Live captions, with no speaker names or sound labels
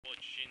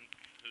watching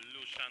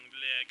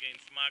Shanglei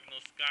against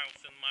Magnus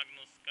Carlsen.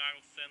 Magnus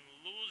Carlsen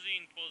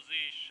losing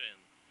position.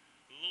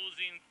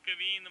 Losing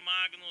Queen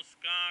Magnus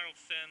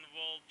Carlsen,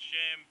 world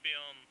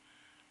champion,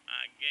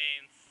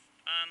 against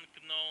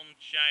unknown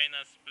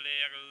China's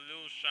player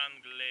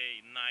Shanglei.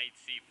 Knight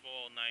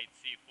c4, knight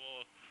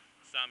c4.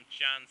 Some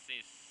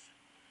chances.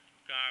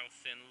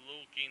 Carlsen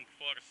looking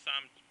for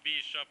some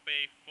bishop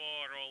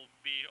a4,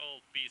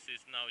 all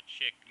pieces now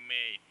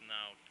checkmate,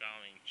 now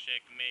coming,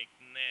 checkmate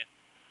net,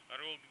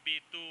 rook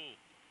b2,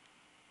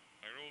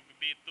 rook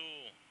b2,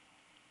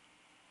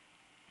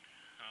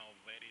 how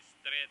very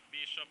straight,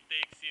 bishop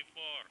takes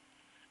c4,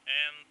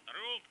 and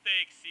rook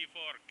takes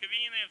c4,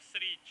 queen f3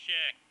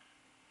 check,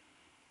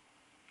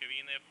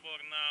 queen f4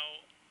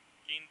 now,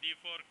 king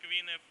d4,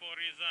 queen f4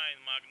 resign,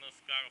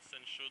 Magnus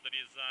Carlsen should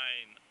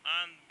resign,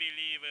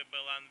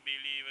 unbelievable,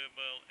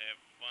 unbelievable,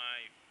 f5,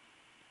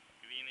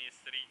 queen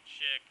e3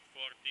 check,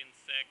 14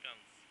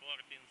 seconds,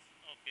 14,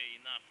 okay,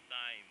 enough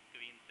time,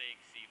 queen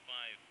takes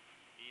e5,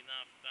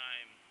 enough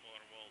time for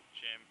world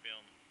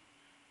champion,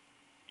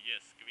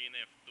 yes, queen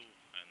f2,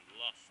 and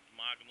lost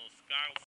Magnus Carlsen.